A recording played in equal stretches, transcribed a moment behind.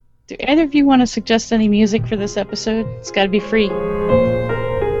Do either of you want to suggest any music for this episode? It's got to be free. I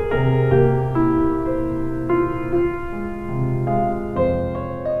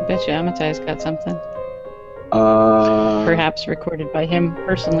bet you Amitai's got something. Perhaps recorded by him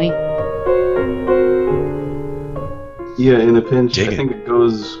personally. Yeah, in a pinch, I think it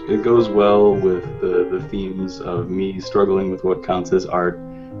goes well with the themes of me struggling with what counts as art,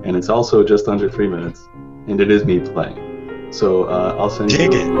 and it's also just under 3 minutes, and it is me playing. So I'll send you to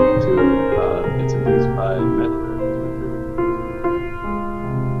It's a Piece by Metro.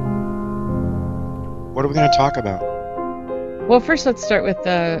 What are we going to talk about? Well, first let's start with,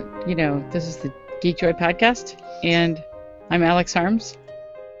 this is the Geek Joy podcast, and I'm Alex Harms.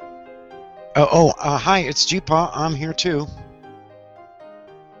 Hi, it's G-Paw. I'm here too.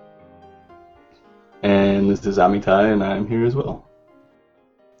 And this is Amitai, and I'm here as well.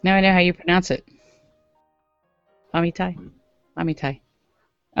 Now I know how you pronounce it. Amitai.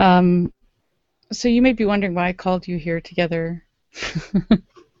 So you may be wondering why I called you here together.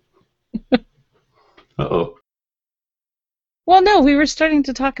 Uh-oh. Well, no, we were starting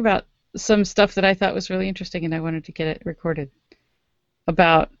to talk about some stuff that I thought was really interesting, and I wanted to get it recorded.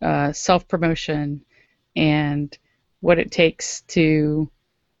 About self-promotion and what it takes to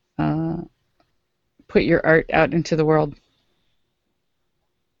put your art out into the world.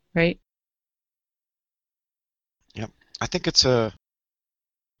 Right? Yep. I think it's a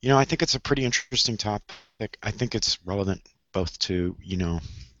pretty interesting topic. I think it's relevant both to,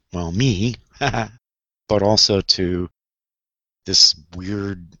 me, but also to this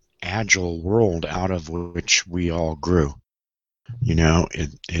weird, agile world out of which we all grew.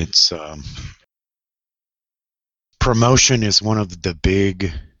 It's promotion is one of the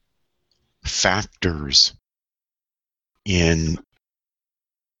big factors in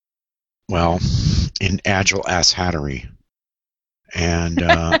agile asshattery, and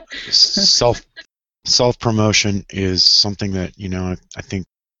self promotion is something that I think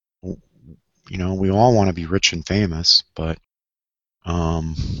we all want to be rich and famous, but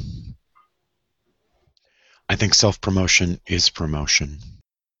I think self-promotion is promotion,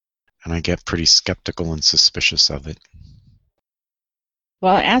 and I get pretty skeptical and suspicious of it.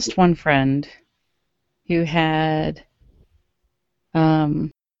 Well, I asked one friend who had,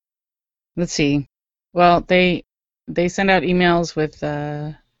 let's see, well, they send out emails with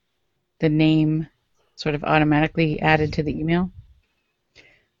the name sort of automatically added to the email,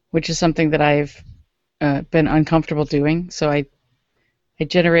 which is something that I've been uncomfortable doing. So I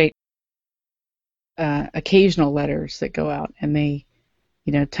generate occasional letters that go out, and they,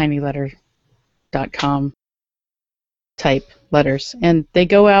 tinyletter.com type letters, and they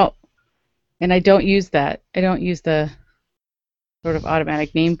go out, and I don't use that. I don't use the sort of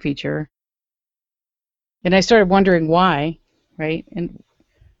automatic name feature, and I started wondering why, right? And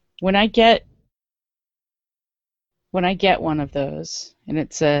when I get one of those, and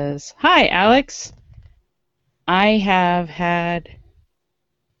it says, "Hi, Alex, I've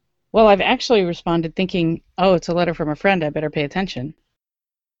actually responded thinking, oh, it's a letter from a friend, I better pay attention."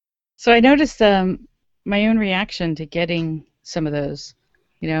 So I noticed my own reaction to getting some of those,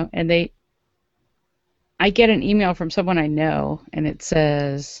 and I get an email from someone I know, and it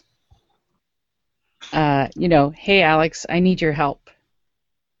says, "Hey, Alex, I need your help,"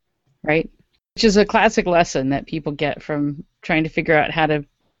 right? Which is a classic lesson that people get from trying to figure out how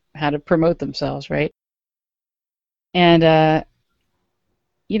to promote themselves, right? And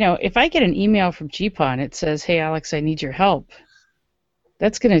if I get an email from G-Paw and it says, "Hey, Alex, I need your help,"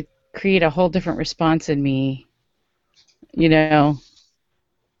 that's going to create a whole different response in me. It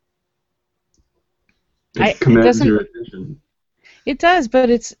commands your attention. It does,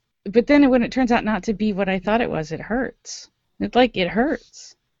 but then when it turns out not to be what I thought it was, it hurts. It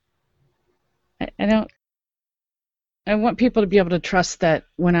hurts. I want people to be able to trust that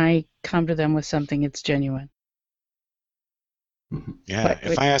when I come to them with something, it's genuine. Yeah,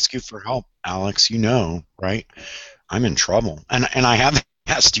 if I ask you for help, Alex, right? I'm in trouble, and I have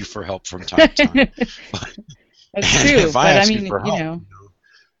asked you for help from time to time. That's true. If I ask you for help,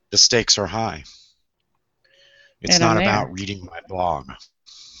 the stakes are high. It's not about reading my blog.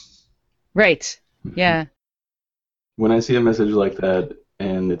 Right. Yeah. When I see a message like that,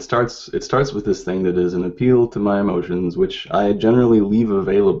 and it starts with this thing that is an appeal to my emotions, which I generally leave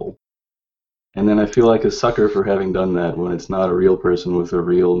available. And then I feel like a sucker for having done that when it's not a real person with a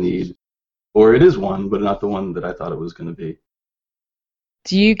real need. Or it is one, but not the one that I thought it was going to be.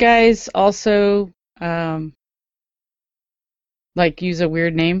 Do you guys also use a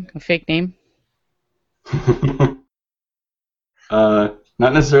weird name, a fake name? Not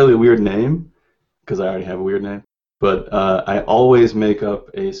necessarily a weird name, because I already have a weird name. but I always make up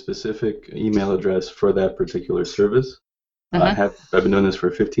a specific email address for that particular service. Uh-huh. I've been doing this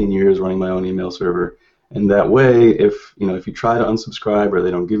for 15 years, running my own email server, and that way, if you try to unsubscribe or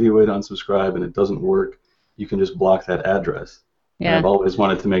they don't give you a way to unsubscribe and it doesn't work, you can just block that address. And Yeah. I've always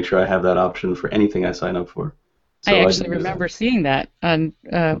wanted to make sure I have that option for anything I sign up for. I So I actually do that. remember seeing that on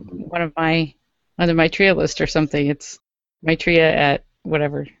one of my on the Maitreya list or something. It's Maitreya at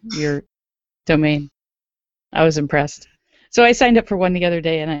whatever your domain. I was impressed. So I signed up for one the other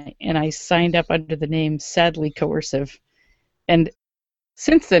day, and I signed up under the name Sadly Coercive. And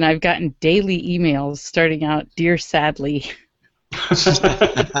since then, I've gotten daily emails starting out, "Dear Sadly."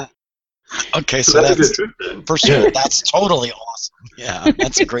 Okay, So so that's a good that's truth then. for sure. That's totally awesome. Yeah,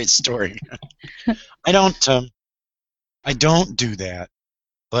 that's a great story. I don't I don't do that,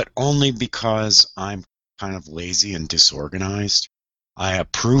 but only because I'm kind of lazy and disorganized. I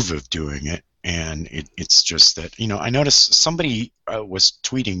approve of doing it, and it's just that, I noticed somebody was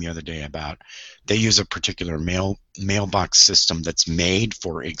tweeting the other day about they use a particular mailbox system that's made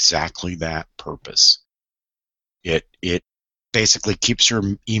for exactly that purpose. It basically keeps your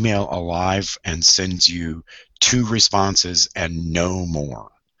email alive and sends you 2 responses and no more.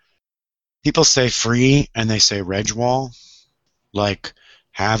 People say free and they say Regwall, like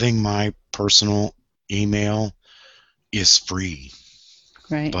having my personal email is free,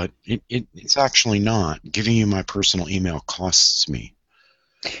 Right. but it's actually not. Giving you my personal email costs me.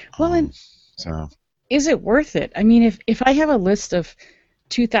 Well, and So is it worth it? I mean, if I have a list of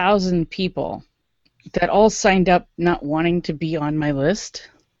 2,000 people that all signed up not wanting to be on my list,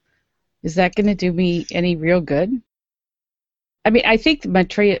 is that going to do me any real good? I mean, I think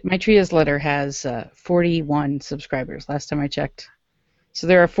Maitreya's letter has 41 subscribers last time I checked. So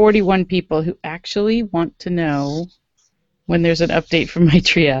there are 41 people who actually want to know when there's an update from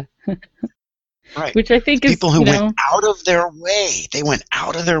Maitreya, right. which I think is, People who went out of their way. They went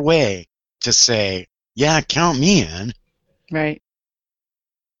out of their way to say, yeah, count me in. right.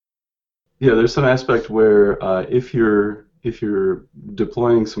 Yeah, there's some aspect where if you're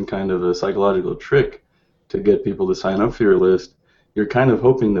deploying some kind of a psychological trick to get people to sign up for your list, you're kind of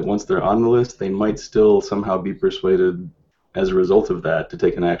hoping that once they're on the list, they might still somehow be persuaded as a result of that to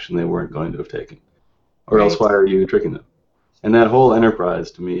take an action they weren't going to have taken. Or else, Right. why are you tricking them? And that whole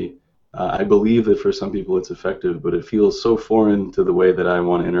enterprise, to me, I believe that for some people it's effective, but it feels so foreign to the way that I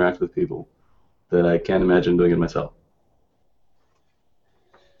want to interact with people that I can't imagine doing it myself.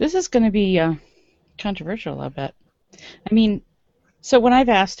 This is going to be controversial, I bet. I mean, so when I've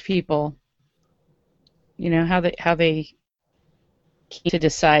asked people, how they came to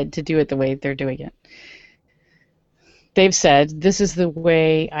decide to do it the way they're doing it, they've said, "This is the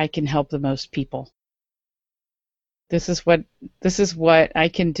way I can help the most people. This is what I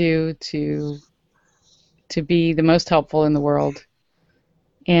can do to be the most helpful in the world."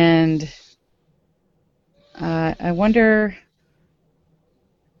 And I wonder,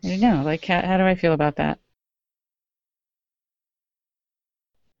 I don't know, like how do I feel about that?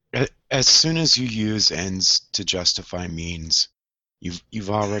 As soon as you use ends to justify means, you've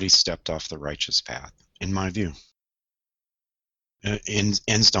already stepped off the righteous path, in my view.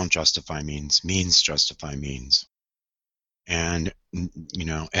 Ends don't justify means justify means. And,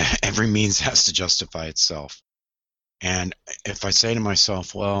 every means has to justify itself. And if I say to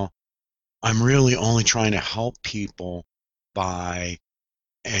myself, well, I'm really only trying to help people by,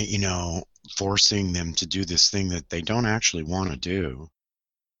 forcing them to do this thing that they don't actually want to do,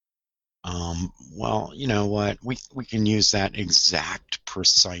 well, you know what? We can use that exact,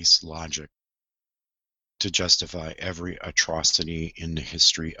 precise logic to justify every atrocity in the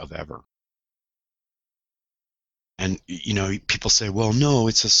history of ever. And, people say, well, no,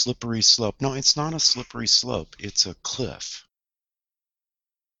 it's a slippery slope. No, it's not a slippery slope. It's a cliff.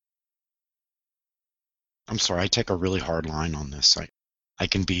 I'm sorry, I take a really hard line on this. I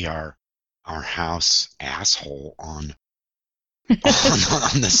can be our house asshole on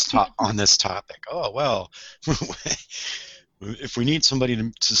on this topic. Oh, well, if we need somebody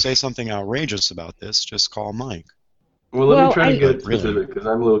to say something outrageous about this, just call Mike. Well, let me Well, try to I get But really, specific because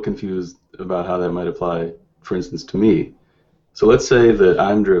I'm a little confused about how that might apply, for instance, to me. So let's say that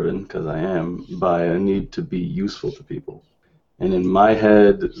I'm driven, because I am, by a need to be useful to people. And in my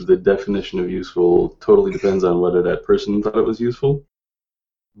head, the definition of useful totally depends on whether that person thought it was useful.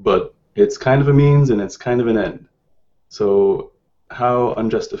 But it's kind of a means and it's kind of an end. So how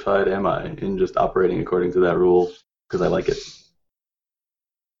unjustified am I in just operating according to that rule because I like it?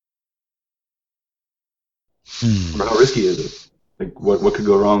 Or how risky is it? Like, what could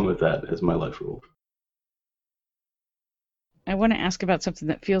go wrong with that as my life rule? want to ask about something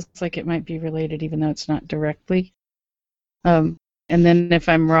that feels like it might be related, even though it's not directly. And then if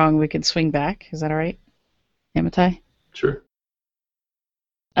I'm wrong, we can swing back. Is that all right, Amitai? Sure.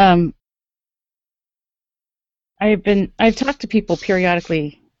 I've talked to people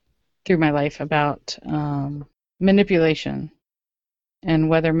periodically through my life about manipulation and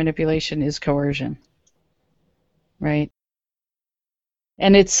whether manipulation is coercion, right?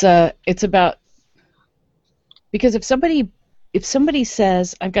 And it's about, because if somebody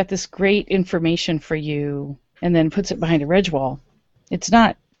says, I've got this great information for you, and then puts it behind a reg wall, it's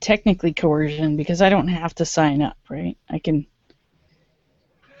not technically coercion because I don't have to sign up, right? I could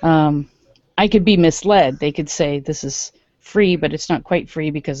be misled. They could say this is free, but it's not quite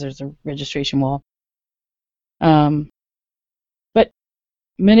free because there's a registration wall. But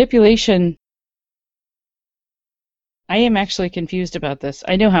manipulation, I am actually confused about this.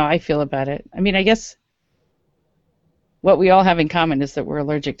 I know how I feel about it. I mean, I guess what we all have in common is that we're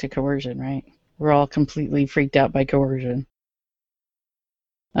allergic to coercion, right? We're all completely freaked out by coercion.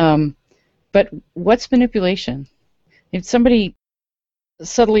 But what's manipulation? If somebody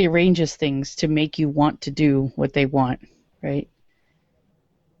subtly arranges things to make you want to do what they want, right?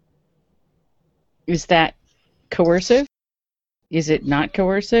 Is that coercive? Is it not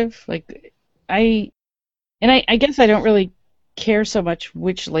coercive? I guess I don't really care so much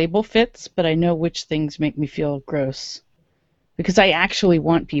which label fits, but I know which things make me feel gross. Because I actually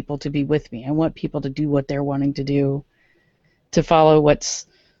want people to be with me. I want people to do what they're wanting to do, to follow what's,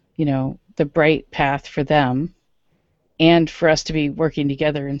 the bright path for them, and for us to be working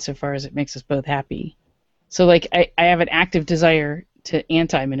together insofar as it makes us both happy. So, I have an active desire to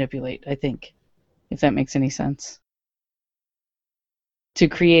anti-manipulate, I think, if that makes any sense. To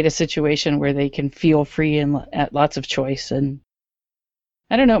create a situation where they can feel free and at lots of choice. And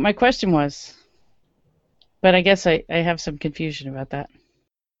I don't know what my question was, but I guess I have some confusion about that.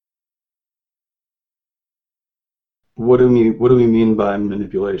 What do we mean by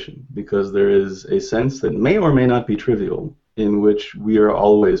manipulation? Because there is a sense that may or may not be trivial in which we are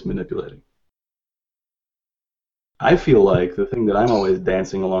always manipulating. I feel like the thing that I'm always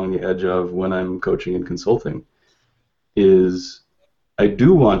dancing along the edge of when I'm coaching and consulting is I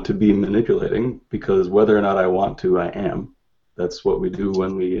do want to be manipulating, because whether or not I want to, I am. That's what we do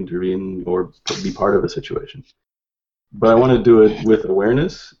when we intervene or be part of a situation. But I want to do it with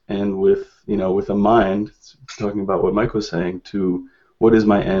awareness and with a mind, talking about what Mike was saying, to what is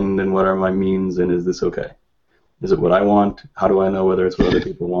my end and what are my means, and is this okay? Is it what I want? How do I know whether it's what other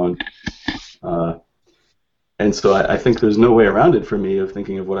people want? And so I think there's no way around it for me of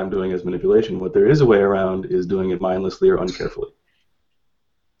thinking of what I'm doing as manipulation. What there is a way around is doing it mindlessly or uncarefully.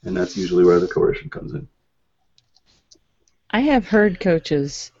 And that's usually where the coercion comes in. I have heard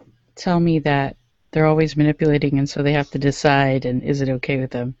coaches tell me that they're always manipulating, and so they have to decide, and is it okay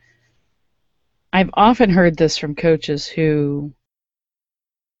with them? I've often heard this from coaches who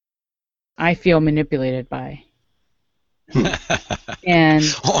I feel manipulated by. And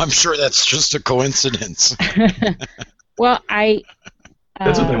I'm sure that's just a coincidence. Well,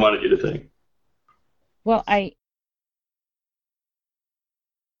 that's what they wanted you to think. Well, I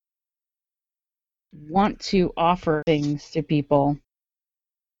want to offer things to people,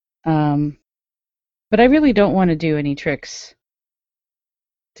 but I really don't want to do any tricks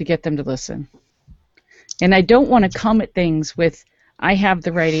to get them to listen. And I don't want to come at things with, I have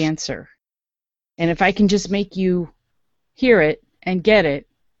the right answer. And if I can just make you hear it and get it,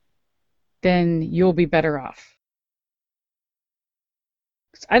 then you'll be better off.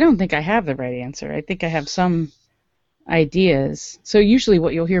 I don't think I have the right answer. I think I have some ideas. So usually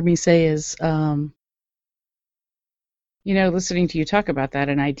what you'll hear me say is, listening to you talk about that,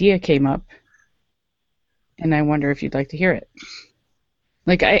 an idea came up, and I wonder if you'd like to hear it.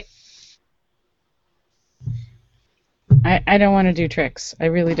 I don't want to do tricks. I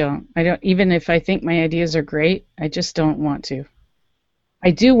really don't. Even if I think my ideas are great, I just don't want to. I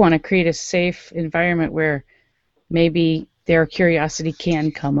do want to create a safe environment where maybe their curiosity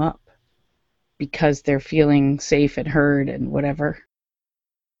can come up because they're feeling safe and heard and whatever.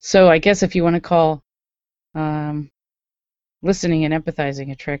 So I guess if you want to call listening and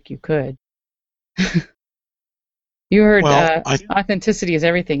empathizing a trick, you could. You heard authenticity is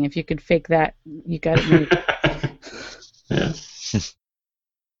everything. If you could fake that, you got it made. Yeah.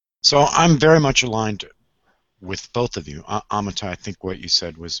 So I'm very much aligned with both of you. Amitai, I think what you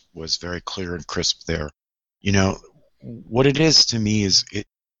said was very clear and crisp there. What it is to me is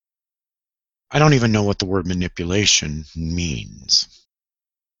I don't even know what the word manipulation means,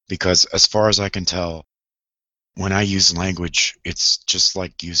 because as far as I can tell, when I use language, it's just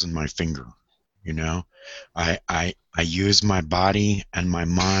like using my finger. I use my body and my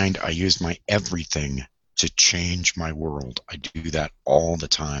mind. I use my everything to change my world. I do that all the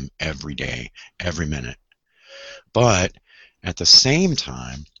time, every day, every minute. But at the same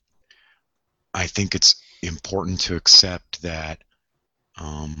time, I think it's important to accept that,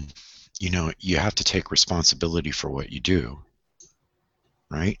 you have to take responsibility for what you do,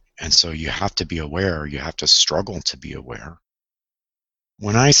 right? And so you have to be aware. You have to struggle to be aware.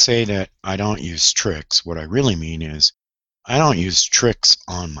 When I say that I don't use tricks, what I really mean is I don't use tricks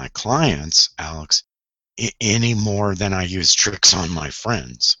on my clients, Alex, any more than I use tricks on my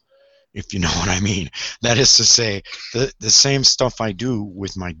friends, if you know what I mean. That is to say, the same stuff I do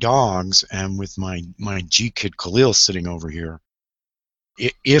with my dogs and with my G-Kid Khalil sitting over here,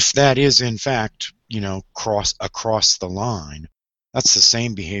 if that is in fact, across the line, that's the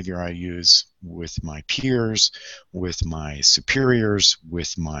same behavior I use with my peers, with my superiors,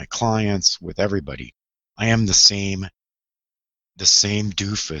 with my clients, with everybody. I am the same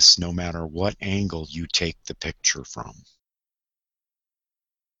doofus no matter what angle you take the picture from.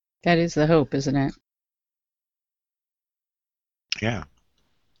 That is the hope, isn't it? Yeah.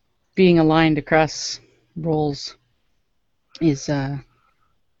 Being aligned across roles is it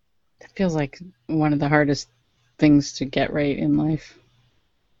feels like one of the hardest things to get right in life,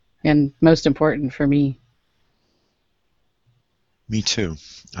 and most important for me. Me too.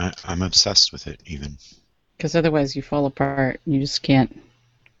 I'm obsessed with it, even. Because otherwise you fall apart. You just can't.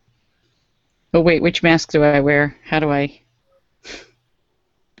 Oh wait, which mask do I wear? How do I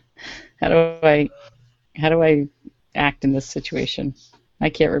act in this situation? I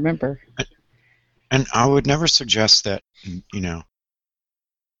can't remember. And I would never suggest that,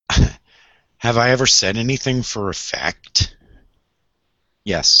 have I ever said anything for effect?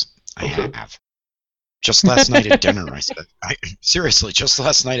 Yes, I have. Just last night at dinner, seriously, just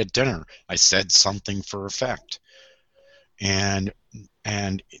last night at dinner, I said something for effect. And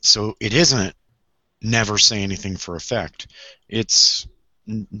so it isn't never say anything for effect. It's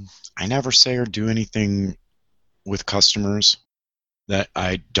I never say or do anything with customers that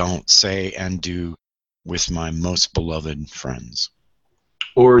I don't say and do with my most beloved friends.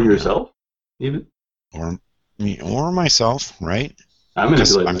 Or yourself, even? Or me, or myself, right? I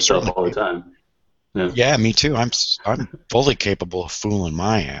manipulate myself all the time. Yeah, me too. I'm fully capable of fooling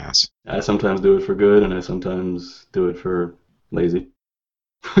my ass. I sometimes do it for good, and I sometimes do it for lazy.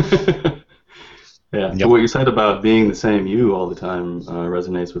 Yeah. Yep. What you said about being the same you all the time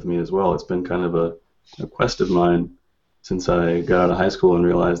resonates with me as well. It's been kind of a quest of mine since I got out of high school and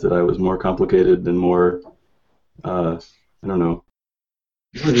realized that I was more complicated and more, I don't know,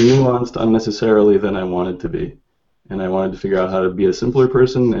 more nuanced unnecessarily than I wanted to be. And I wanted to figure out how to be a simpler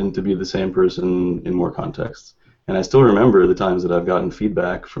person and to be the same person in more contexts. And I still remember the times that I've gotten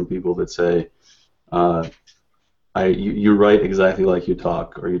feedback from people that say, you write exactly like you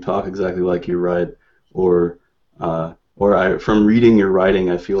talk, or you talk exactly like you write, or from reading your writing,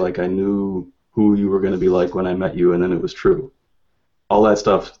 I feel like I knew who you were going to be like when I met you, and then it was true. All that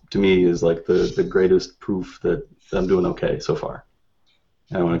stuff to me is like the greatest proof that I'm doing okay so far.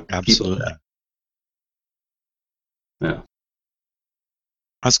 And I want to keep that. Yeah.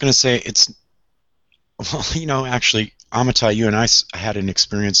 I was going to say actually, Amitai, you and I had an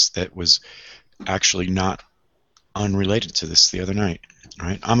experience that was actually not unrelated to this the other night.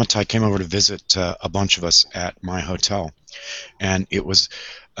 Right? Amitai came over to visit a bunch of us at my hotel, and it was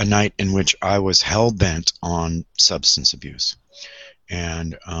a night in which I was hell-bent on substance abuse.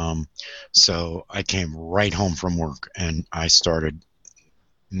 And so I came right home from work, and I started,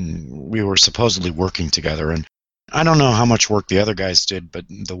 we were supposedly working together, and I don't know how much work the other guys did, but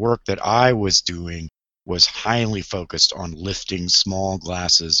the work that I was doing was highly focused on lifting small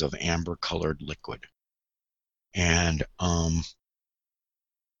glasses of amber-colored liquid. And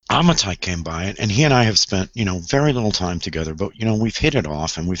Amitai came by, and he and I have spent, very little time together, but, we've hit it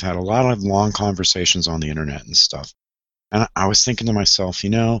off, and we've had a lot of long conversations on the internet and stuff. And I was thinking to myself,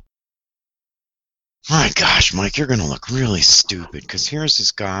 my gosh, Mike, you're going to look really stupid, because here's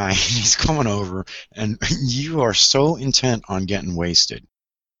this guy, and he's coming over, and you are so intent on getting wasted.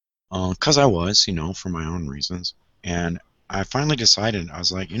 Because I was, for my own reasons. And I finally decided, I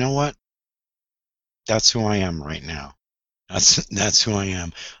was like, you know what? That's who I am right now. That's who I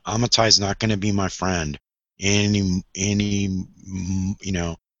am. Amitai's not going to be my friend. If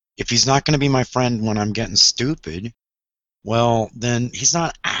he's not going to be my friend when I'm getting stupid, well, then he's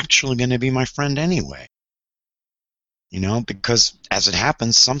not actually going to be my friend anyway. Because as it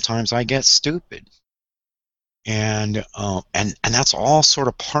happens, sometimes I get stupid. And that's all sort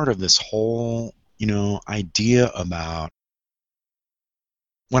of part of this whole, idea about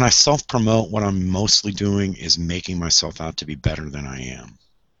when I self-promote, what I'm mostly doing is making myself out to be better than I am.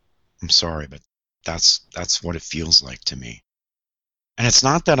 I'm sorry, but That's what it feels like to me. And it's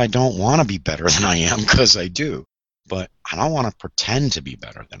not that I don't want to be better than I am, because I do, but I don't want to pretend to be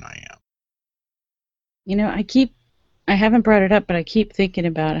better than I am. You know, I haven't brought it up, but I keep thinking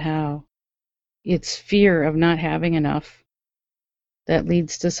about how it's fear of not having enough that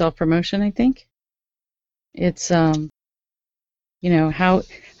leads to self-promotion, I think. It's, you know, how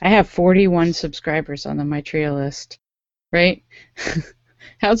I have 41 subscribers on the Maitreya list, right?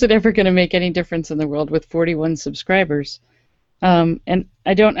 How's it ever going to make any difference in the world with 41 subscribers? And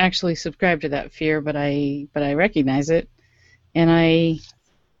I don't actually subscribe to that fear, but I recognize it, and I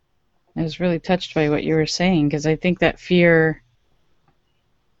was really touched by what you were saying, because I think that fear,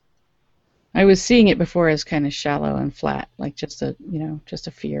 I was seeing it before as kind of shallow and flat, like just a, you know, just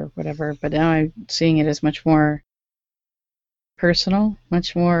a fear, whatever. But now I'm seeing it as much more personal,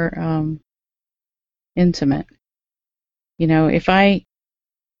 much more intimate. You know, if I'm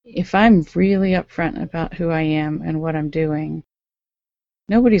really upfront about who I am and what I'm doing,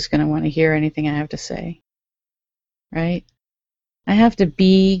 nobody's going to want to hear anything I have to say, right? I have to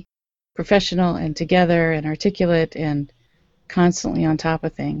be professional and together and articulate and constantly on top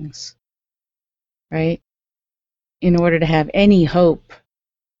of things, right? In order to have any hope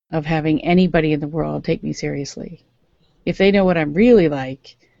of having anybody in the world take me seriously. If they know what I'm really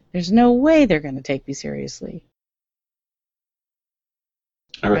like, there's no way they're going to take me seriously.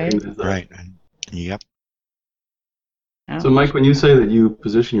 I recognize that. Right. Yep. So, Mike, when you say that you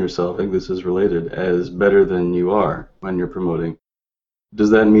position yourself, I think this is related, as better than you are when you're promoting, does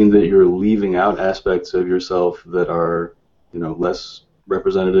that mean that you're leaving out aspects of yourself that are, you know, less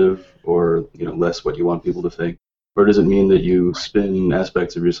representative, or, you know, less what you want people to think? Or does it mean that you spin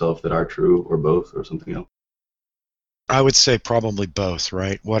aspects of yourself that are true, or both, or something else? I would say probably both,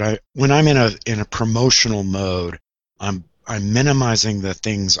 right? When I'm in a promotional mode, I'm minimizing the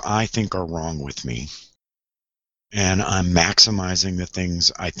things I think are wrong with me, and I'm maximizing the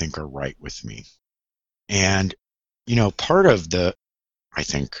things I think are right with me. And, you know, I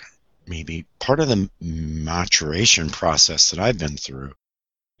think maybe part of the maturation process that I've been through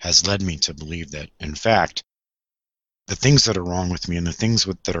has led me to believe that, in fact, the things that are wrong with me and the things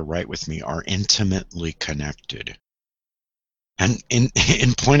that are right with me are intimately connected. And in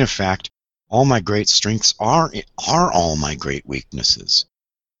point of fact, all my great strengths are all my great weaknesses.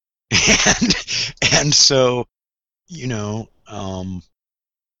 And so, you know,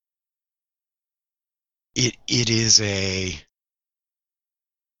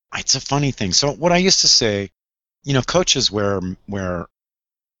 it's a funny thing. So what I used to say, you know, coaches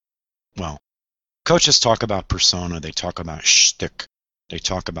coaches talk about persona, they talk about shtick, they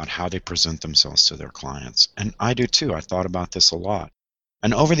talk about how they present themselves to their clients. And I do too. I thought about this a lot.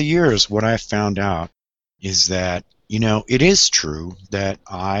 And over the years, what I've found out is that, you know, it is true that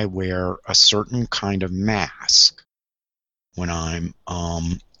I wear a certain kind of mask when I'm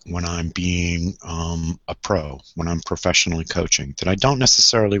being a pro, when I'm professionally coaching, that I don't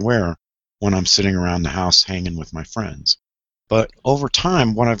necessarily wear when I'm sitting around the house hanging with my friends. But over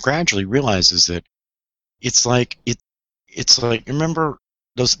time, what I've gradually realized is that it's like remember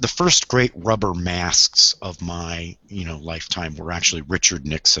the first great rubber masks of my, you know, lifetime were actually Richard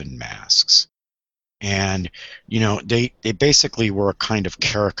Nixon masks. And, you know, they basically were a kind of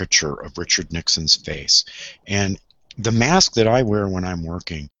caricature of Richard Nixon's face. And the mask that I wear when I'm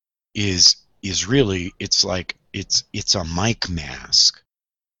working is really, it's like it's a Mike mask.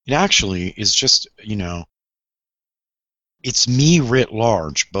 It actually is just, you know, it's me writ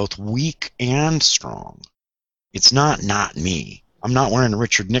large, both weak and strong. It's not me. I'm not wearing a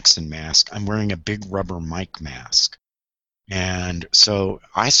Richard Nixon mask. I'm wearing a big rubber Mike mask. And so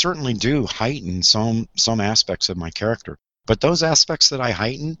I certainly do heighten some aspects of my character. But those aspects that I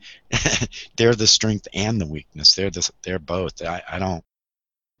heighten, they're the strength and the weakness. They're both. I'm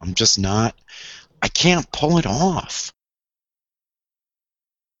just not, I can't pull it off.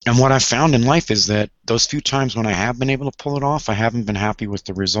 And what I've found in life is that those few times when I have been able to pull it off, I haven't been happy with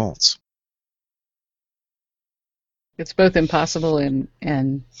the results. It's both impossible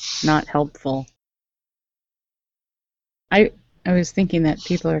and not helpful. I was thinking that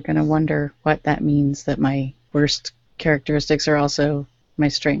people are going to wonder what that means, that my worst characteristics are also my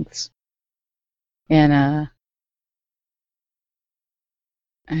strengths. And I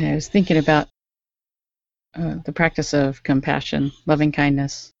was thinking about the practice of compassion, loving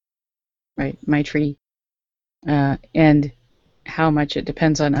kindness, right, Maitri, and how much it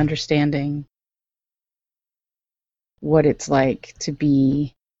depends on understanding what it's like to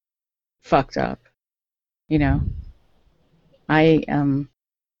be fucked up, you know. I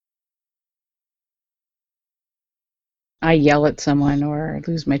yell at someone or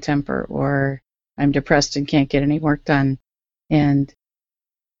lose my temper or I'm depressed and can't get any work done. And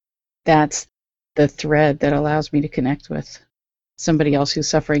that's the thread that allows me to connect with somebody else who's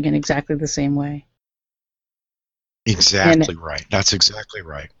suffering in exactly the same way. Exactly right. That's exactly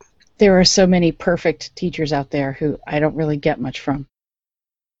right. There are so many perfect teachers out there who I don't really get much from.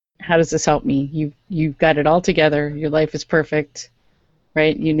 How does this help me? You've got it all together. Your life is perfect,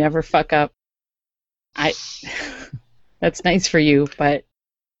 right? You never fuck up. That's nice for you, but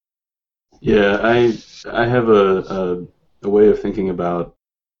Yeah, I have a way of thinking about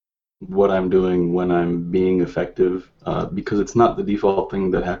what I'm doing when I'm being effective, because it's not the default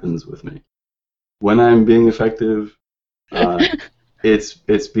thing that happens with me. When I'm being effective,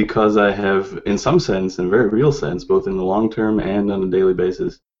 it's because I have, in some sense, in a very real sense, both in the long term and on a daily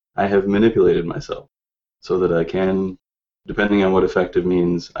basis, I have manipulated myself so that I can, depending on what effective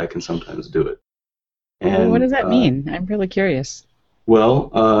means, I can sometimes do it. well, what And does that mean? I'm really curious.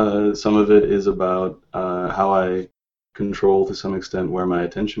 well, some of it is about how I control to some extent where my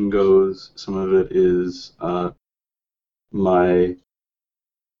attention goes. Some of it is my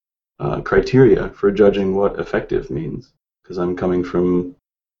criteria for judging what effective means, because I'm coming from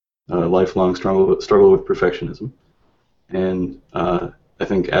a lifelong struggle with perfectionism, and I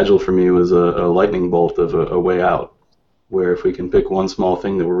think Agile for me was a lightning bolt of a way out, where if we can pick one small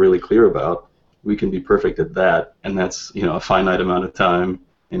thing that we're really clear about, we can be perfect at that, and that's a finite amount of time.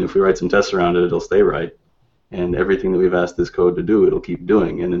 And if we write some tests around it, it'll stay right. And everything that we've asked this code to do, it'll keep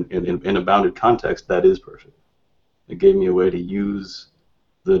doing. And in a bounded context, that is perfect. It gave me a way to use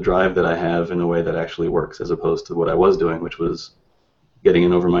the drive that I have in a way that actually works, as opposed to what I was doing, which was getting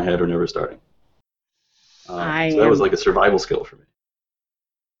in over my head or never starting. So that was like a survival skill for me.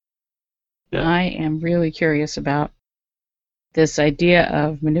 Yeah. I am really curious about this idea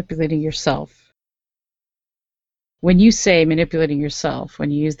of manipulating yourself. When you say manipulating yourself,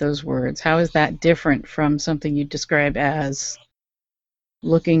 when you use those words, how is that different from something you describe as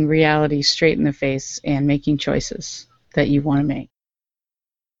looking reality straight in the face and making choices that you want to make?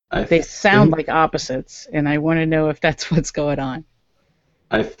 They sound like opposites, and I want to know if that's what's going on.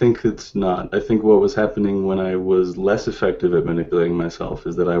 I think it's not. I think what was happening when I was less effective at manipulating myself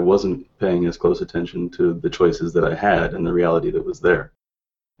is that I wasn't paying as close attention to the choices that I had and the reality that was there.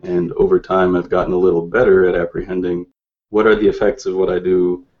 And over time, I've gotten a little better at apprehending what are the effects of what I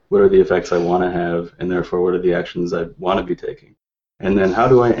do, what are the effects I want to have, and therefore what are the actions I want to be taking. And then how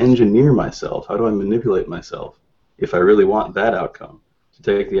do I engineer myself? How do I manipulate myself if I really want that outcome to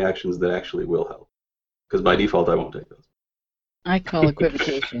take the actions that actually will help? Because by default, I won't take those. I call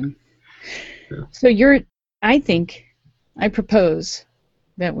equivocation. Yeah. So I propose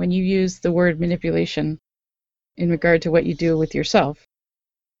that when you use the word manipulation in regard to what you do with yourself,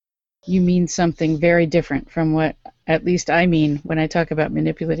 you mean something very different from what at least I mean when I talk about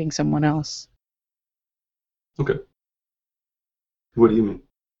manipulating someone else. Okay. What do you mean?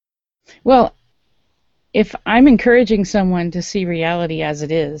 Well, if I'm encouraging someone to see reality as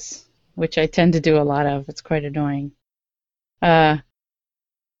it is, which I tend to do a lot of, it's quite annoying, and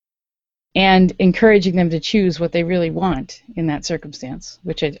encouraging them to choose what they really want in that circumstance,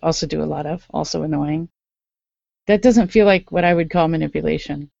 which I also do a lot of, also annoying, that doesn't feel like what I would call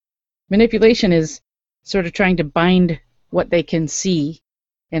manipulation. Manipulation is sort of trying to bind what they can see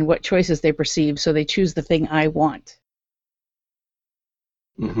and what choices they perceive so they choose the thing I want.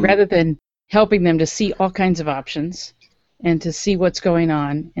 Mm-hmm. Rather than helping them to see all kinds of options and to see what's going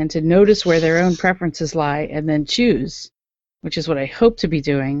on and to notice where their own preferences lie and then choose, which is what I hope to be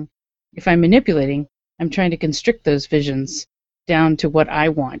doing. If I'm manipulating, I'm trying to constrict those visions down to what I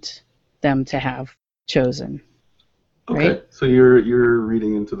want them to have chosen. Okay, right? So you're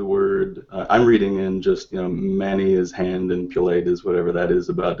reading into the word. I'm reading in just mani is hand and pulate is whatever that is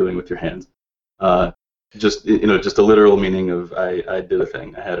about doing with your hands. Just just a literal meaning of I did a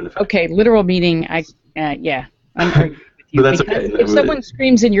thing. I had an effect. Okay, literal meaning. Yeah, I'm arguing with you. But that's because okay. If someone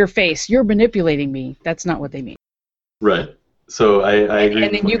screams in your face, you're manipulating me. That's not what they mean. Right. So I agree.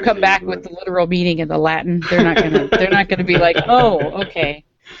 And then you come back with the literal meaning in the Latin. They're not gonna be like, oh, okay.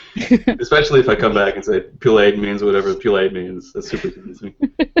 Especially if I come back and say pulade means whatever pulade means. That's super convincing.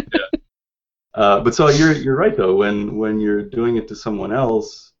 Yeah. But so you're right though. When you're doing it to someone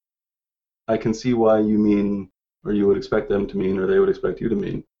else, I can see why you mean, or you would expect them to mean, or they would expect you to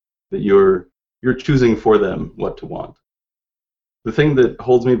mean, that you're choosing for them what to want. The thing that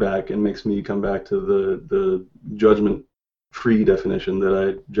holds me back and makes me come back to the judgment-free definition that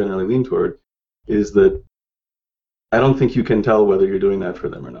I generally lean toward is that I don't think you can tell whether you're doing that for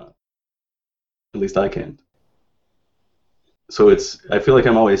them or not. At least I can't. So I feel like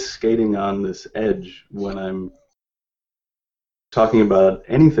I'm always skating on this edge when I'm talking about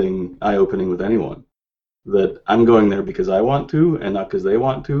anything eye-opening with anyone, that I'm going there because I want to and not because they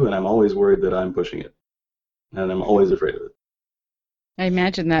want to, and I'm always worried that I'm pushing it, and I'm always afraid of it. I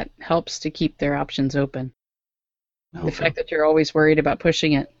imagine that helps to keep their options open. I The hope so. fact that you're always worried about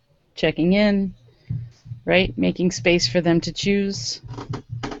pushing it, checking in, right? Making space for them to choose.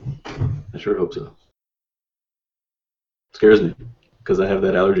 I sure hope so. Scares me because I have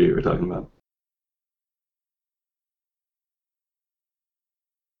that allergy you were talking about.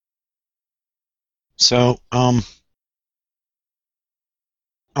 So, I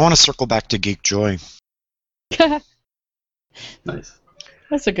want to circle back to Geek Joy. Nice.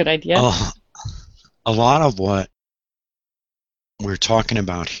 That's a good idea. A lot of what we're talking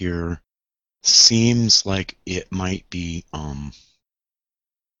about here seems like it might be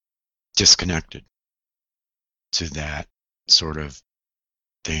disconnected to that sort of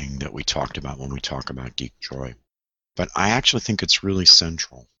thing that we talked about when we talk about Geek Joy. But I actually think it's really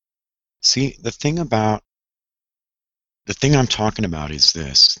central. See, the thing I'm talking about is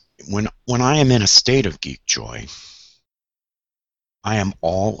this. When I am in a state of Geek Joy, I am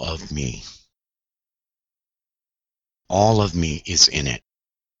all of me. All of me is in it.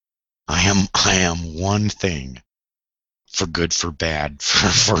 I am one thing, for good, for bad,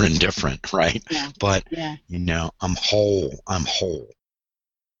 for indifferent, right? Yeah. But Yeah. I'm whole.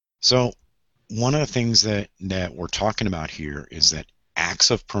 So one of the things that we're talking about here is that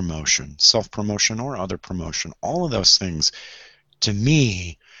acts of promotion, self-promotion or other promotion, all of those things, to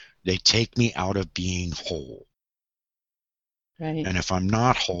me, they take me out of being whole. Right. And if I'm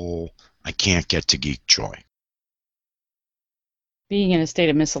not whole, I can't get to Geek Joy. Being in a state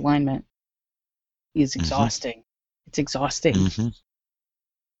of misalignment is exhausting. It's exhausting. Mm-hmm.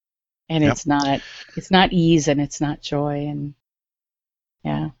 And Yep. it's not ease and it's not joy, and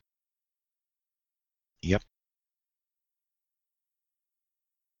yeah. Yep.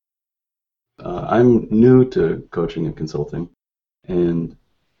 I'm new to coaching and consulting, and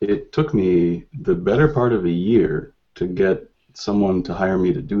it took me the better part of a year to get someone to hire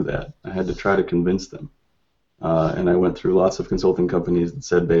me to do that. I had to try to convince them. And I went through lots of consulting companies that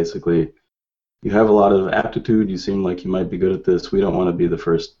said basically, you have a lot of aptitude, you seem like you might be good at this, we don't want to be the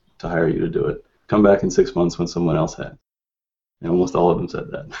first to hire you to do it. Come back in 6 months when someone else has. And almost all of them said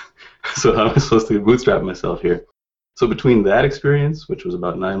that. So I was supposed to bootstrap myself here. So between that experience, which was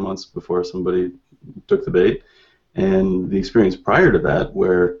about 9 months before somebody took the bait, and the experience prior to that,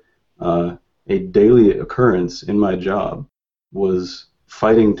 where a daily occurrence in my job was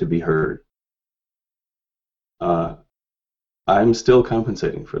fighting to be heard, I'm still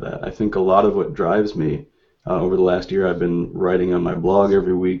compensating for that. I think a lot of what drives me over the last year, I've been writing on my blog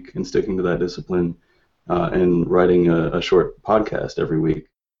every week and sticking to that discipline, and writing a short podcast every week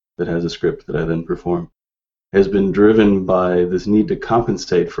that has a script that I then perform, has been driven by this need to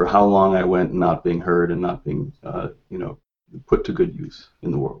compensate for how long I went not being heard and not being, put to good use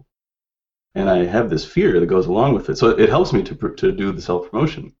in the world. And I have this fear that goes along with it. So it helps me to do the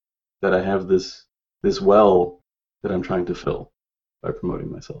self-promotion, that I have this well that I'm trying to fill by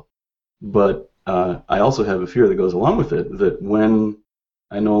promoting myself. But I also have a fear that goes along with it, that when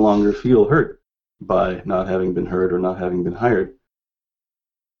I no longer feel hurt by not having been heard or not having been hired,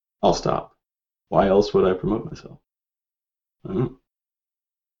 I'll stop. Why else would I promote myself? I don't know.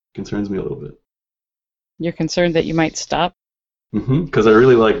 Concerns me a little bit. You're concerned that you might stop? Because I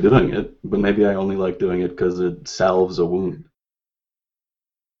really like doing it, but maybe I only like doing it because it salves a wound.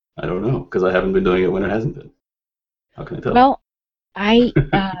 I don't know, because I haven't been doing it when it hasn't been. How can I tell? Well,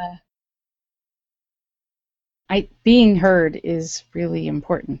 being heard is really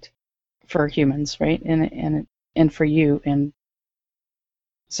important for humans, right? And for you. And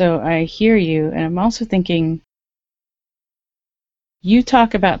so I hear you, and I'm also thinking you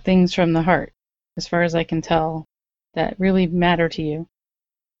talk about things from the heart, as far as I can tell, that really matter to you.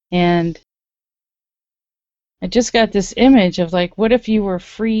 And I just got this image of, like, what if you were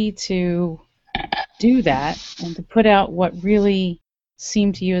free to do that and to put out what really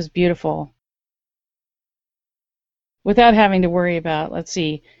seemed to you as beautiful without having to worry about, let's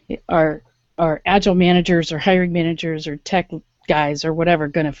see, are agile managers or hiring managers or tech guys or whatever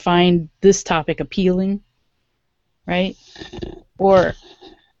going to find this topic appealing, right? Or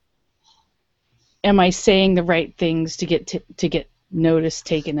am I saying the right things to get notice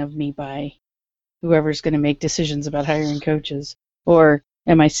taken of me by whoever's going to make decisions about hiring coaches? Or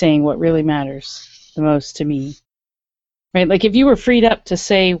am I saying what really matters the most to me? Right? Like, if you were freed up to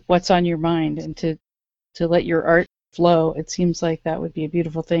say what's on your mind and to let your art flow, it seems like that would be a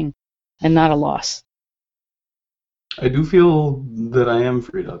beautiful thing and not a loss. I do feel that I am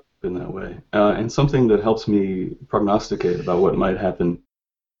freed up. been that way. And something that helps me prognosticate about what might happen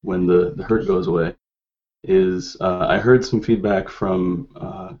when the hurt goes away is I heard some feedback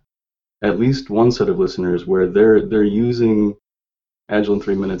from at least one set of listeners where they're using Agile in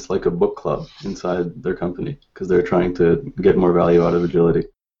 3 minutes like a book club inside their company because they're trying to get more value out of agility.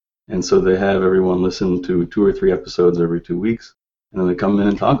 And so they have everyone listen to 2 or 3 episodes every 2 weeks, and then they come in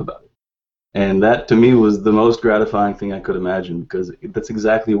and talk about it. And that, to me, was the most gratifying thing I could imagine because that's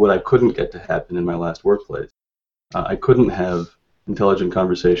exactly what I couldn't get to happen in my last workplace. I couldn't have intelligent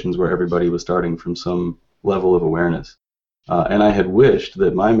conversations where everybody was starting from some level of awareness. And I had wished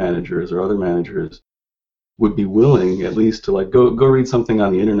that my managers or other managers would be willing at least to like go read something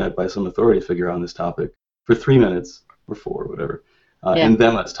on the internet by some authority figure on this topic for 3 minutes or 4 or whatever, and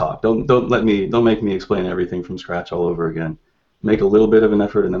then let's talk. Don't make me explain everything from scratch all over again. Make a little bit of an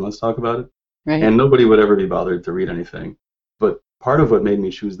effort and then let's talk about it. Right. And nobody would ever be bothered to read anything. But part of what made me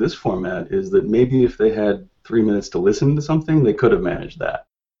choose this format is that maybe if they had 3 minutes to listen to something, they could have managed that.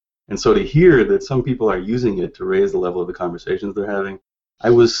 And so to hear that some people are using it to raise the level of the conversations they're having, I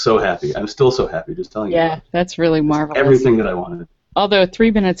was so happy. I'm still so happy just telling you. Yeah, that's really marvelous. Everything that I wanted. Although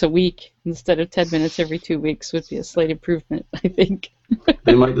 3 minutes a week instead of 10 minutes every 2 weeks would be a slight improvement, I think.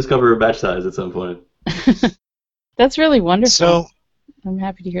 They might discover a batch size at some point. That's really wonderful. So, I'm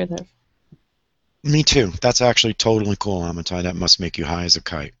happy to hear that. Me too. That's actually totally cool, Amitai. That must make you high as a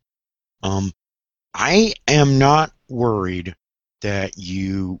kite. I am not worried that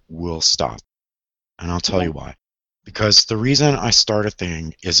you will stop. And I'll tell you why. Because the reason I start a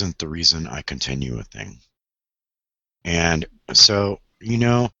thing isn't the reason I continue a thing. And so,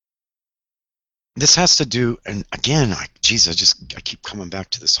 this has to do, and again, I keep coming back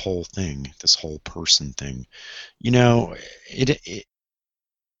to this whole thing, this whole person thing.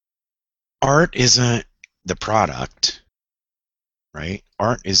 Art isn't the product, right?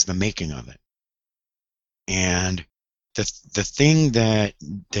 Art is the making of it. And the thing that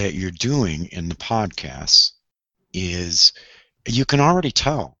you're doing in the podcast is you can already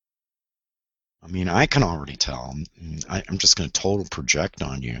tell. I mean, I can already tell. I'm just going to total project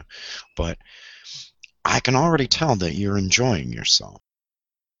on you, but I can already tell that you're enjoying yourself,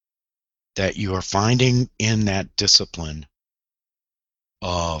 that you are finding in that discipline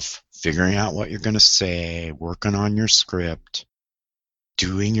of figuring out what you're going to say, working on your script,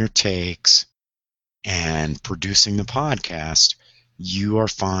 doing your takes, and producing the podcast, you are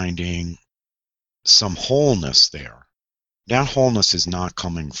finding some wholeness there. That wholeness is not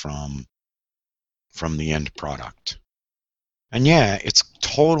coming from the end product. And yeah, it's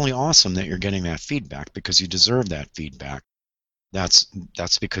totally awesome that you're getting that feedback because you deserve that feedback. That's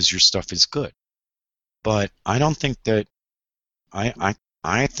because your stuff is good. But I don't think that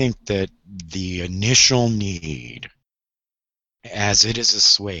I think that the initial need, as it is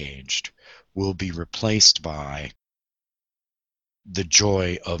assuaged, will be replaced by the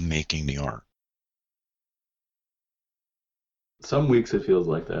joy of making the art. Some weeks it feels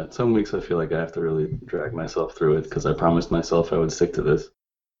like that. Some weeks I feel like I have to really drag myself through it because I promised myself I would stick to this.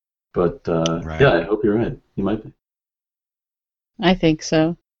 But Right. Yeah, I hope you're right. You might be. I think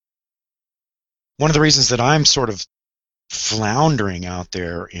so. One of the reasons that I'm sort of floundering out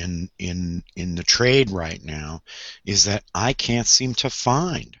there in the trade right now is that I can't seem to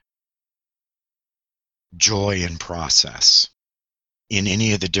find joy in process in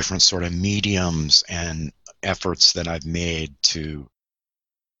any of the different sort of mediums and efforts that I've made to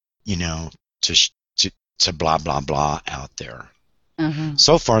blah blah blah out there. Uh-huh.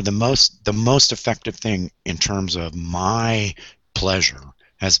 So far, the most effective thing in terms of my pleasure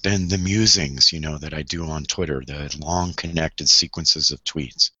has been the musings, that I do on Twitter, the long connected sequences of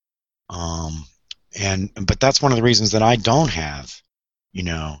tweets. But that's one of the reasons that I don't have,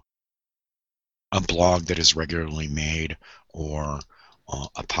 a blog that is regularly made or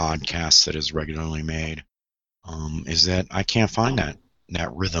a podcast that is regularly made, is that I can't find that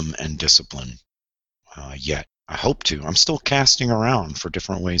rhythm and discipline yet. I hope to. I'm still casting around for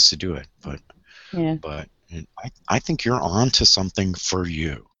different ways to do it, but I think you're on to something for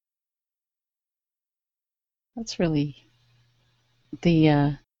you. That's really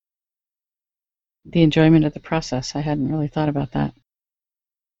the enjoyment of the process. I hadn't really thought about that.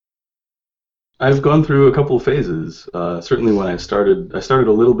 I've gone through a couple of phases. Certainly when I started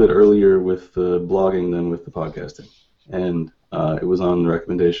a little bit earlier with the blogging than with the podcasting. And it was on the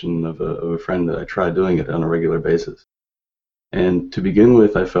recommendation of a friend that I tried doing it on a regular basis. And to begin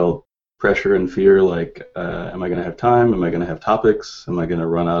with, I felt pressure and fear, like, am I going to have time? Am I going to have topics? Am I going to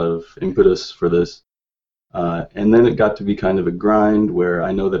run out of impetus for this? And then it got to be kind of a grind where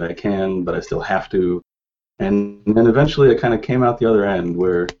I know that I can, but I still have to. And then eventually it kind of came out the other end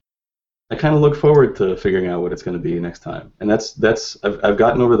where I kind of look forward to figuring out what it's going to be next time. And I've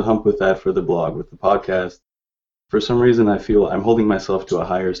gotten over the hump with that for the blog, with the podcast. For some reason, I feel I'm holding myself to a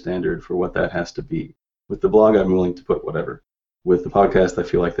higher standard for what that has to be. With the blog, I'm willing to put whatever. With the podcast, I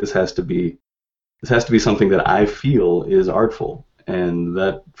feel like this has to be something that I feel is artful, and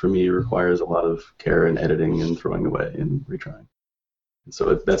that for me requires a lot of care and editing and throwing away and retrying. And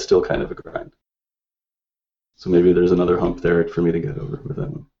so that's still kind of a grind. So maybe there's another hump there for me to get over with that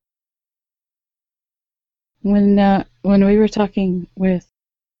one. When we were talking with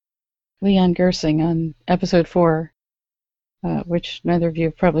Leon Gersing on episode 4, which neither of you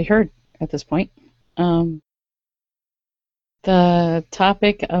have probably heard at this point, the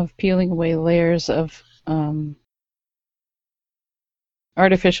topic of peeling away layers of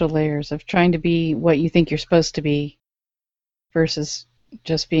artificial layers, of trying to be what you think you're supposed to be versus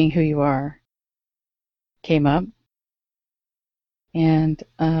just being who you are, came up. And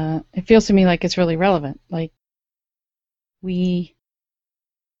it feels to me like it's really relevant. Like,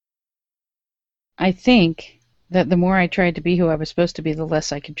 I think that the more I tried to be who I was supposed to be, the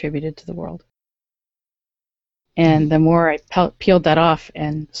less I contributed to the world. And the more I peeled that off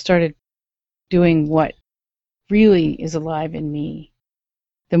and started doing what really is alive in me,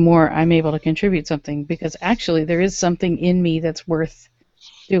 the more I'm able to contribute something, because actually there is something in me that's worth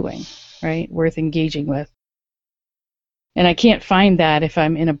doing, right? Worth engaging with. And I can't find that if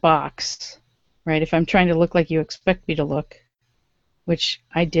I'm in a box, right? If I'm trying to look like you expect me to look, which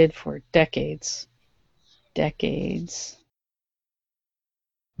I did for decades,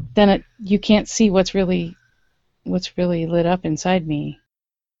 then you can't see what's really lit up inside me,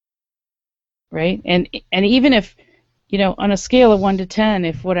 right? And even if, on a scale of 1 to 10,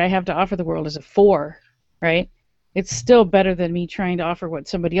 if what I have to offer the world is a 4, right? It's still better than me trying to offer what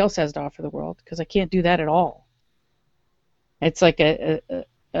somebody else has to offer the world, because I can't do that at all. It's like a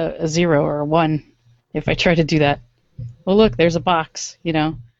 0 or a 1 if I try to do that. Well, look, there's a box,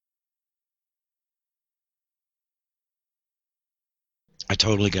 I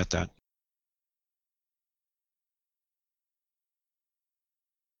totally get that.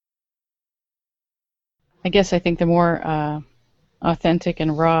 I guess I think the more authentic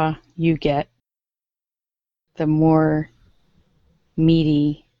and raw you get, the more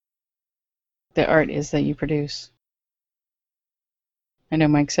meaty the art is that you produce. I know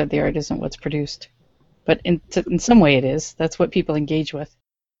Mike said the art isn't what's produced, but in some way it is. That's what people engage with.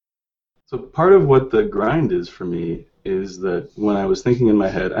 So part of what the grind is for me is that when I was thinking in my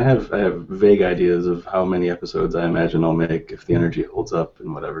head, I have vague ideas of how many episodes I imagine I'll make if the energy holds up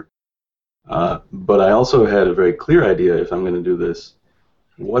and whatever. But I also had a very clear idea, if I'm going to do this,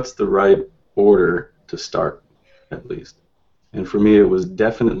 what's the right order to start, at least. And for me, it was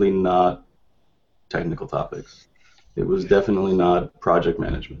definitely not technical topics. It was definitely not project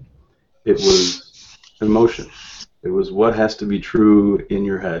management. It was emotion. It was what has to be true in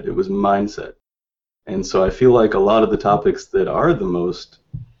your head. It was mindset. And so I feel like a lot of the topics that are the most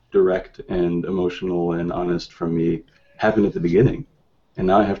direct and emotional and honest from me happen at the beginning. And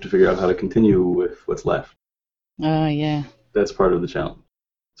now I have to figure out how to continue with what's left. Yeah. That's part of the challenge.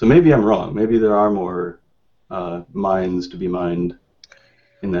 So maybe I'm wrong. Maybe there are more minds to be mined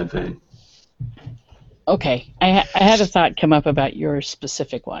in that vein. Okay. I had a thought come up about your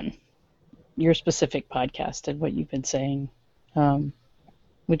specific one, your specific podcast, and what you've been saying.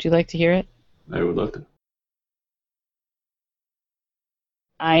 Would you like to hear it? I would love to.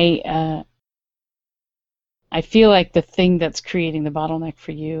 I feel like the thing that's creating the bottleneck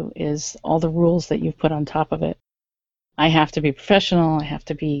for you is all the rules that you've put on top of it. I have to be professional. I have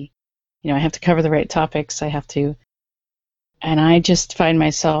to be, I have to cover the right topics. And I just find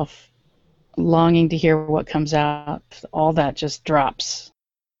myself longing to hear what comes out. All that just drops.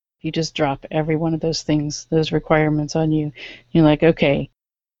 You just drop every one of those things, those requirements on you. You're like, okay,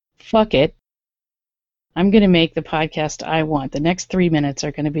 fuck it. I'm going to make the podcast I want. The next 3 minutes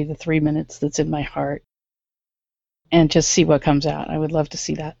are going to be the 3 minutes that's in my heart. And just see what comes out. I would love to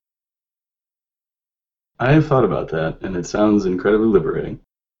see that. I have thought about that, and it sounds incredibly liberating.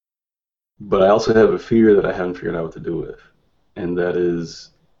 But I also have a fear that I haven't figured out what to do with. And that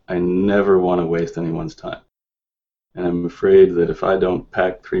is, I never want to waste anyone's time. And I'm afraid that if I don't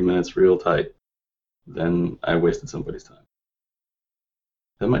pack 3 minutes real tight, then I wasted somebody's time.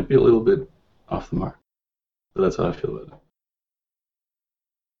 That might be a little bit off the mark. But that's how I feel about it.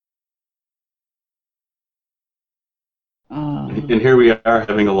 And here we are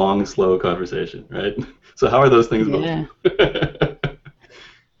having a long, slow conversation, right? So how are those things both?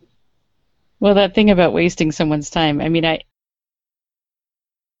 Well, that thing about wasting someone's time, I mean, I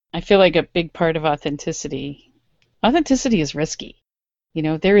feel like a big part of authenticity is risky.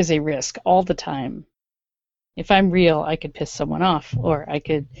 There is a risk all the time. If I'm real, I could piss someone off, or I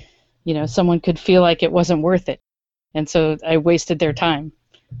could, someone could feel like it wasn't worth it, and so I wasted their time,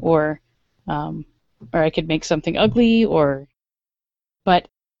 or I could make something ugly, but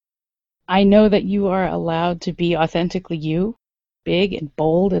I know that you are allowed to be authentically you, big and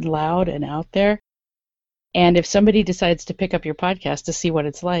bold and loud and out there. And if somebody decides to pick up your podcast to see what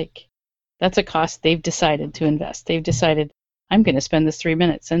it's like, that's a cost they've decided to invest. They've decided, I'm going to spend this 3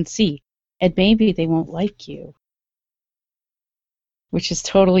 minutes and see. And maybe they won't like you, which is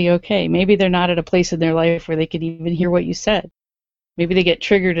totally okay. Maybe they're not at a place in their life where they can even hear what you said. Maybe they get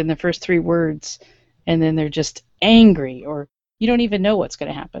triggered in the first 3 words, and then they're just angry, or you don't even know what's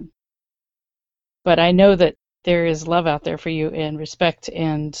going to happen. But I know that there is love out there for you and respect,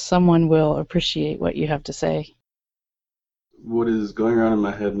 and someone will appreciate what you have to say. What is going around in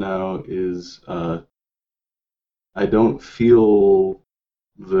my head now is I don't feel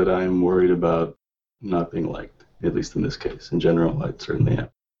that I'm worried about not being liked, at least in this case. In general, I certainly am.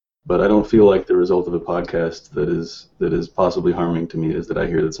 But I don't feel like the result of a podcast that is possibly harming to me is that I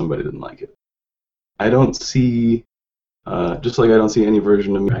hear that somebody didn't like it. I don't see, just like I don't see any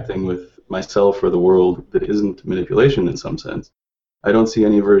version of me acting with myself or the world that isn't manipulation in some sense, I don't see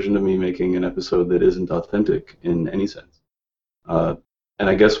any version of me making an episode that isn't authentic in any sense. And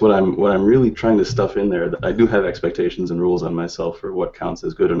I guess what I'm really trying to stuff in there, that I do have expectations and rules on myself for what counts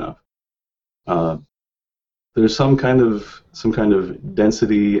as good enough. There's some kind of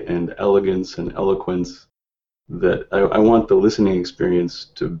density and elegance and eloquence that I want the listening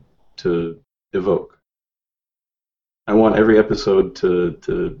experience to evoke. I want every episode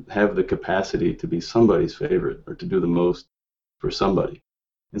to have the capacity to be somebody's favorite or to do the most for somebody.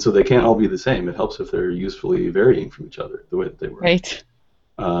 And so they can't all be the same. It helps if they're usefully varying from each other, the way that they work. Right.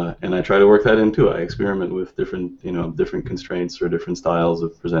 And I try to work that in too. I experiment with different constraints or different styles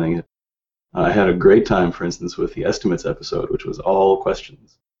of presenting it. I had a great time, for instance, with the estimates episode, which was all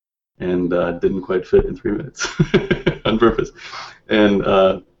questions, and didn't quite fit in 3 minutes on purpose. And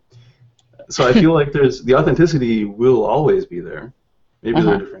so I feel like the authenticity will always be there. Maybe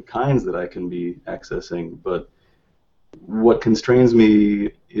there are different kinds that I can be accessing, but what constrains me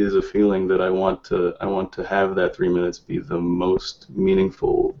is a feeling that I want to have that 3 minutes be the most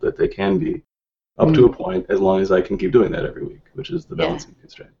meaningful that they can be, up to a point, as long as I can keep doing that every week, which is the balancing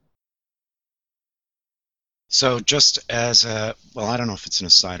constraint. So just as a, well, I don't know if it's an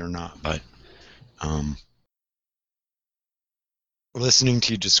aside or not, but listening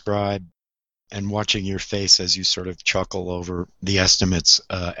to you describe and watching your face as you sort of chuckle over the estimates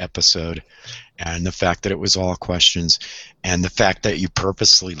episode, and the fact that it was all questions, and the fact that you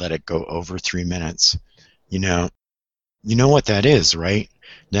purposely let it go over 3 minutes, you know what that is, right?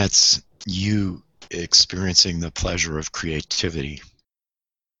 That's you experiencing the pleasure of creativity.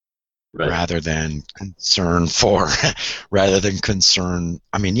 Right. Rather than concern.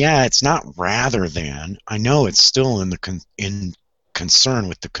 I mean, yeah, it's not rather than. I know it's still in concern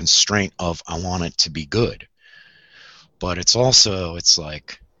with the constraint of I want it to be good, but it's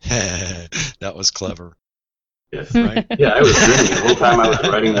like that was clever. Yes, right. Yeah, I was grinning the whole time I was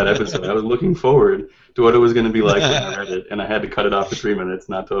writing that episode. I was looking forward to what it was going to be like when I read it, and I had to cut it off to 3 minutes.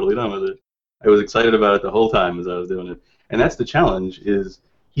 Not totally done with it. I was excited about it the whole time as I was doing it, and that's the challenge. Is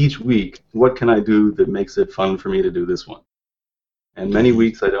each week, what can I do that makes it fun for me to do this one? And many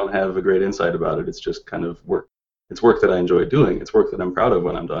weeks I don't have a great insight about it. It's just kind of work. It's work that I enjoy doing. It's work that I'm proud of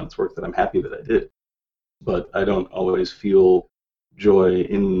when I'm done. It's work that I'm happy that I did. But I don't always feel joy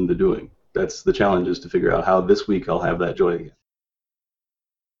in the doing. That's the challenge, is to figure out how this week I'll have that joy again.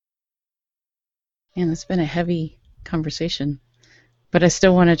 Man, it's been a heavy conversation. But I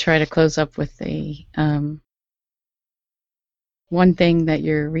still want to try to close up with a one thing that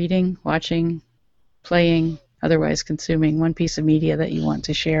you're reading, watching, playing, otherwise consuming, one piece of media that you want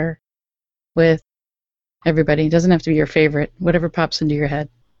to share with everybody. It doesn't have to be your favorite, whatever pops into your head.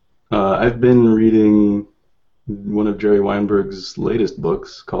 I've been reading one of Jerry Weinberg's latest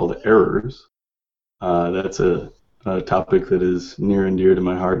books called Errors. That's a topic that is near and dear to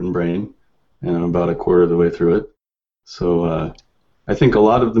my heart and brain, and I'm about a quarter of the way through it. So I think a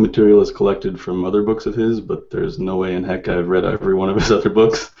lot of the material is collected from other books of his, but there's no way in heck I've read every one of his other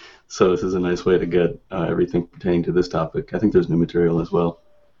books. So this is a nice way to get everything pertaining to this topic. I think there's new material as well.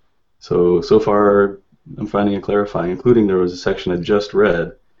 So far I'm finding it clarifying, including there was a section I just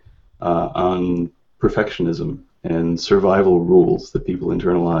read on perfectionism and survival rules that people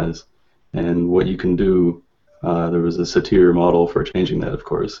internalize and what you can do. There was a Satir model for changing that, of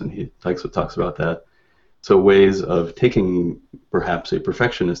course, and he talks about that. So ways of taking perhaps a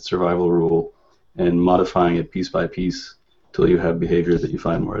perfectionist survival rule and modifying it piece by piece till you have behavior that you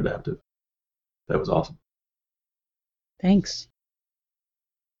find more adaptive. That was awesome. Thanks.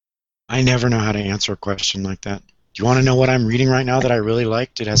 I never know how to answer a question like that. Do you want to know what I'm reading right now that I really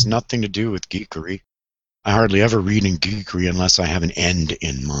liked? It has nothing to do with geekery. I hardly ever read in geekery unless I have an end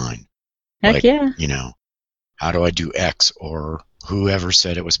in mind. Heck Like, yeah. you know, how do I do X, or whoever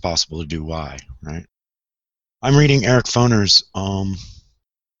said it was possible to do Y, right? I'm reading Eric Foner's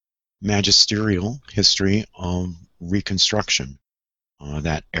magisterial history of Reconstruction,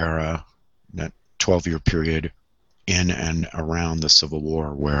 that era, that 12-year period in and around the Civil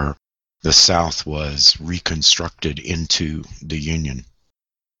War where the South was reconstructed into the Union.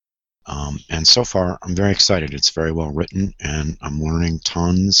 And so far, I'm very excited. It's very well written, and I'm learning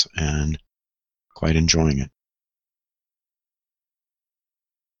tons and quite enjoying it.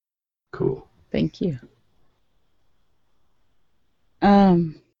 Cool. Thank you.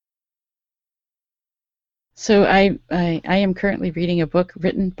 So I am currently reading a book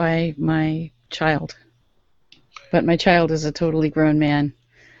written by my child, but my child is a totally grown man,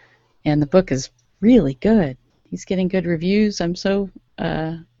 and the book is really good. He's getting good reviews. I'm so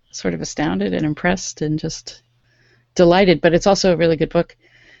sort of astounded and impressed and just delighted. But it's also a really good book.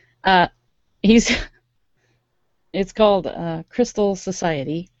 It's called Crystal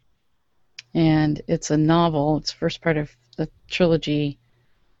Society, and it's a novel. It's the first part of the trilogy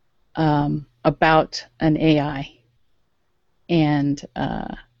about an AI, and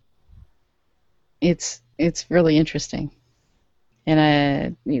it's really interesting.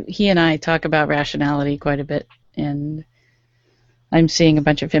 And he and I talk about rationality quite a bit, and I'm seeing a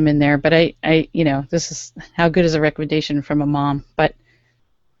bunch of him in there. But I this is how good is a recommendation from a mom. But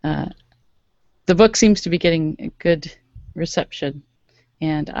the book seems to be getting a good reception,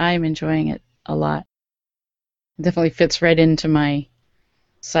 and I'm enjoying it a lot. It definitely fits right into my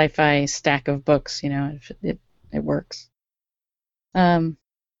sci-fi stack of books. It works. So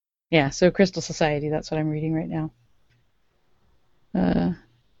Crystal Society, that's what I'm reading right now.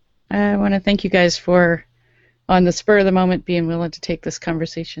 I want to thank you guys for, on the spur of the moment, being willing to take this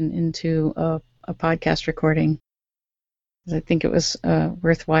conversation into a podcast recording. I think it was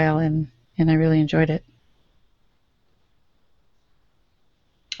worthwhile, and I really enjoyed it.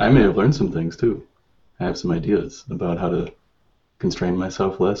 I may have learned some things too. I have some ideas about how to constrain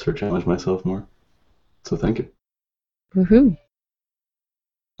myself less or challenge myself more. So thank you. Woohoo!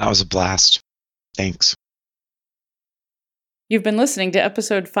 That was a blast. Thanks. You've been listening to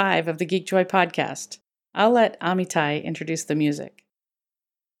episode 5 of the Geek Joy podcast. I'll let Amitai introduce the music.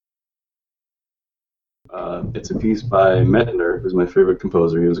 It's a piece by Medtner, who's my favorite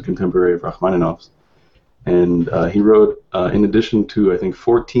composer. He was a contemporary of Rachmaninoff's. And he wrote, in addition to, I think,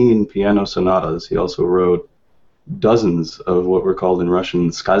 14 piano sonatas, he also wrote dozens of what were called in Russian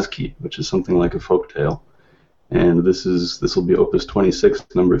skazki, which is something like a folk tale. And this will be Opus 26,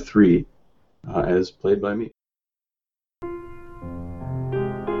 number 3, as played by me.